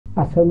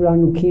עשו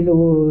לנו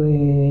כאילו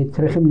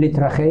צריכים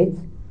להתרחץ,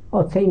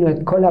 הוצאנו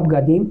את כל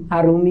הבגדים,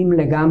 ערומים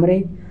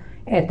לגמרי,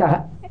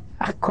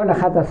 כל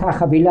אחד עשה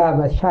חבילה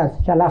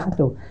ושלח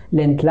אותו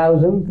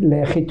לאנטלאוזנג,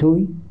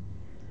 לחיטוי,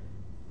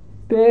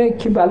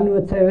 וקיבלנו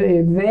את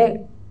זה,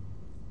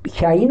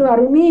 וכשהיינו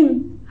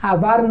ערומים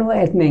עברנו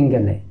את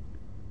מנגלה.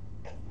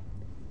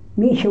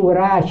 מי שהוא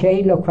ראה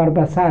שאין לו כבר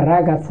בשר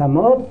רק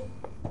עצמות,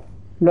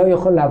 לא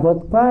יכול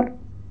לעבוד כבר,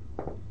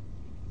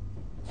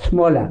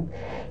 שמאלה.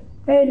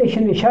 אלה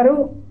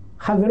שנשארו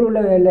חזרו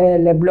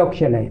לבלוק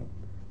שלהם.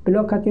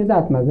 בלוק את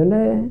יודעת מה זה?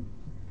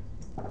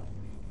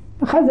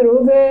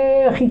 חזרו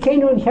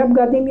וחיכינו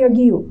שהבגדים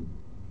יגיעו.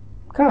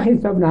 כך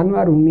הסתובבנו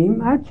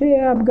ערומים עד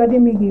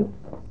שהבגדים הגיעו.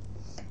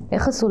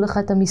 איך עשו לך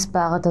את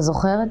המספר? אתה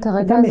זוכר את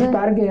הרגע הזה? את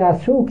המספר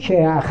עשו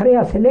כשאחרי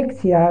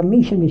הסלקציה,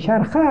 מי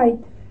שנשאר חי,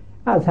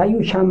 אז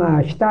היו שם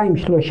 2-3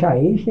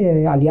 איש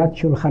על יד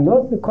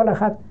שולחנות, וכל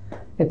אחד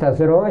את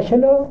הזרוע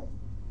שלו,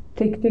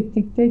 טיק טיק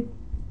טיק טיק,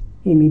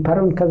 עם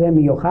עיפרון כזה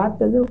מיוחד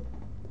וזהו.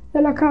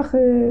 זה לקח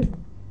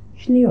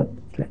שניות.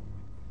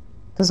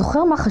 אתה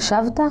זוכר מה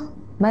חשבת?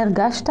 מה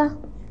הרגשת?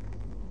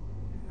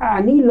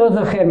 אני לא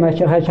זוכר מה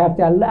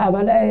שחשבתי,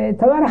 אבל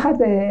דבר אחד,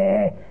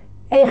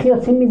 איך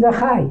יוצאים מזה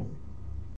חי?